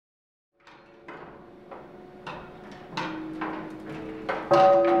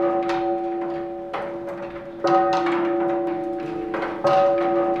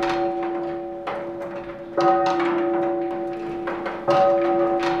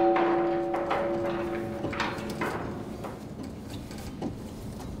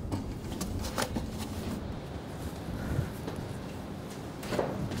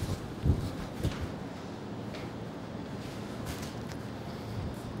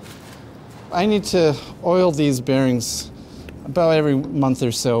I need to oil these bearings about every month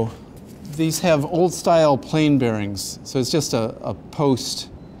or so. These have old-style plain bearings, so it's just a post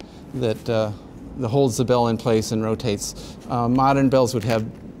that holds the bell in place and rotates. Modern bells would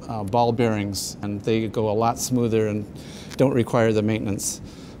have ball bearings, and they go a lot smoother and don't require the maintenance.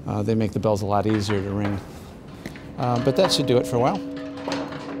 They make the bells a lot easier to ring. But that should do it for a while.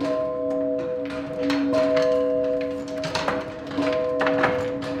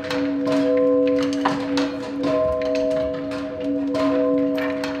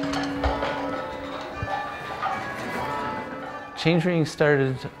 Change ringing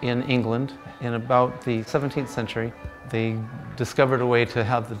started in England in about the 17th century. They discovered a way to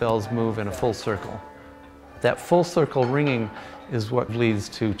have the bells move in a full circle. That full circle ringing is what leads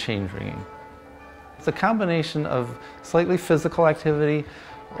to change ringing. It's a combination of slightly physical activity,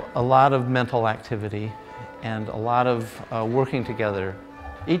 a lot of mental activity, and a lot of working together.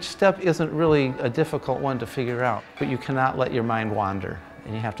 Each step isn't really a difficult one to figure out, but you cannot let your mind wander,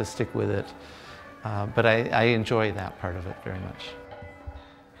 and you have to stick with it. But I enjoy that part of it very much.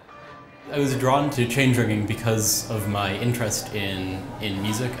 I was drawn to change ringing because of my interest in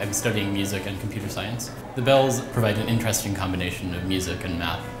music. I'm studying music and computer science. The bells provide an interesting combination of music and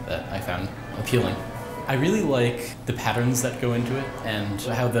math that I found appealing. I really like the patterns that go into it and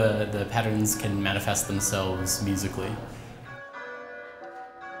how the patterns can manifest themselves musically.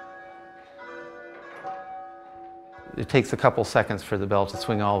 It takes a couple seconds for the bell to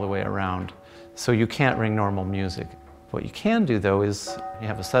swing all the way around, so you can't ring normal music. What you can do, though, is you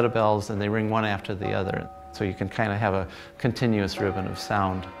have a set of bells and they ring one after the other, so you can kind of have a continuous ribbon of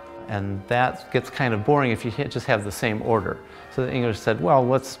sound. And that gets kind of boring if you just have the same order. So the English said, well,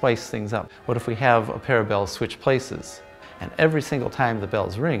 let's spice things up. What if we have a pair of bells switch places? And every single time the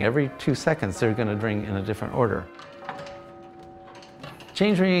bells ring, every 2 seconds, they're going to ring in a different order.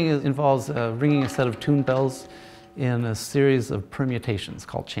 Change ringing involves ringing a set of tuned bells in a series of permutations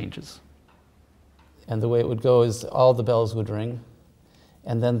called changes. And the way it would go is all the bells would ring,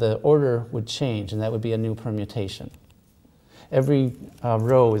 and then the order would change, and that would be a new permutation. Every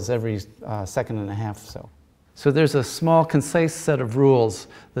row is every second and a half so. So there's a small, concise set of rules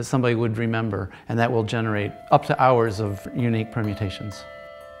that somebody would remember, and that will generate up to hours of unique permutations.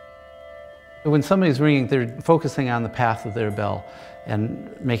 When somebody's ringing, they're focusing on the path of their bell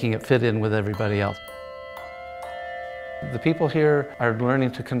and making it fit in with everybody else. The people here are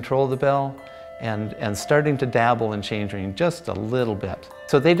learning to control the bell and starting to dabble in change ringing just a little bit.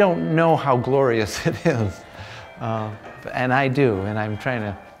 So they don't know how glorious it is. And I do, and I'm trying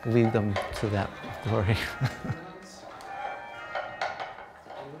to lead them to that glory.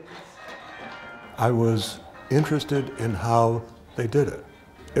 I was interested in how they did it.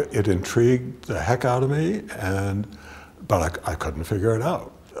 It intrigued the heck out of me, but I couldn't figure it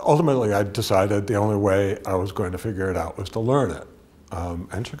out. Ultimately, I decided the only way I was going to figure it out was to learn it.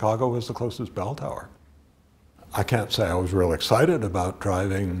 And Chicago was the closest bell tower. I can't say I was real excited about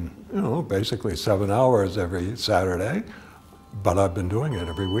driving, basically 7 hours every Saturday, but I've been doing it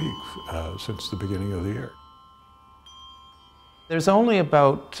every week since the beginning of the year. There's only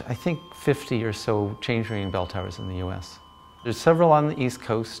about, I think, 50 or so change ringing bell towers in the US. There's several on the East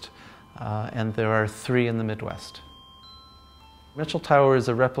Coast, and there are 3 in the Midwest. Mitchell Tower is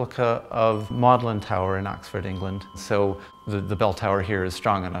a replica of Magdalen Tower in Oxford, England. So the bell tower here is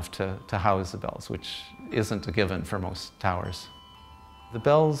strong enough to house the bells, which isn't a given for most towers. The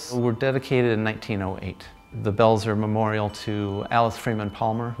bells were dedicated in 1908. The bells are a memorial to Alice Freeman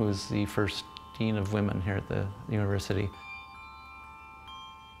Palmer, who was the first dean of women here at the university.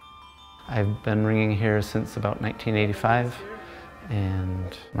 I've been ringing here since about 1985,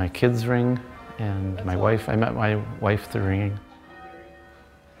 and my kids ring, and my wife, I met my wife through ringing.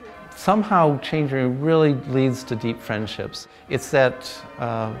 Somehow change ringing really leads to deep friendships. It's that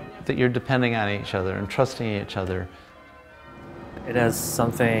you're depending on each other and trusting each other. It has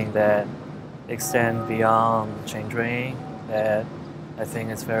something that extends beyond change ringing that I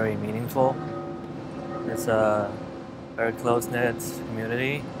think is very meaningful. It's a very close-knit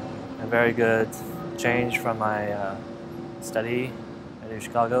community, a very good change from my study at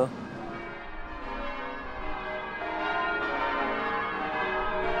UChicago.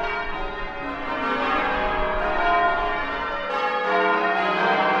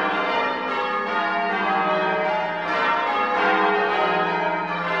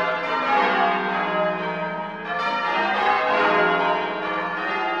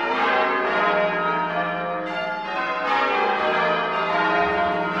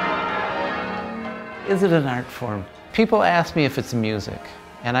 Is it an art form? People ask me if it's music,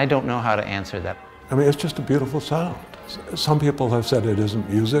 and I don't know how to answer that. I mean, it's just a beautiful sound. Some people have said it isn't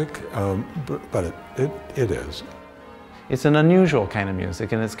music, but it is. It's an unusual kind of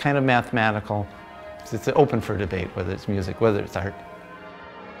music, and it's kind of mathematical. It's open for debate whether it's music, whether it's art.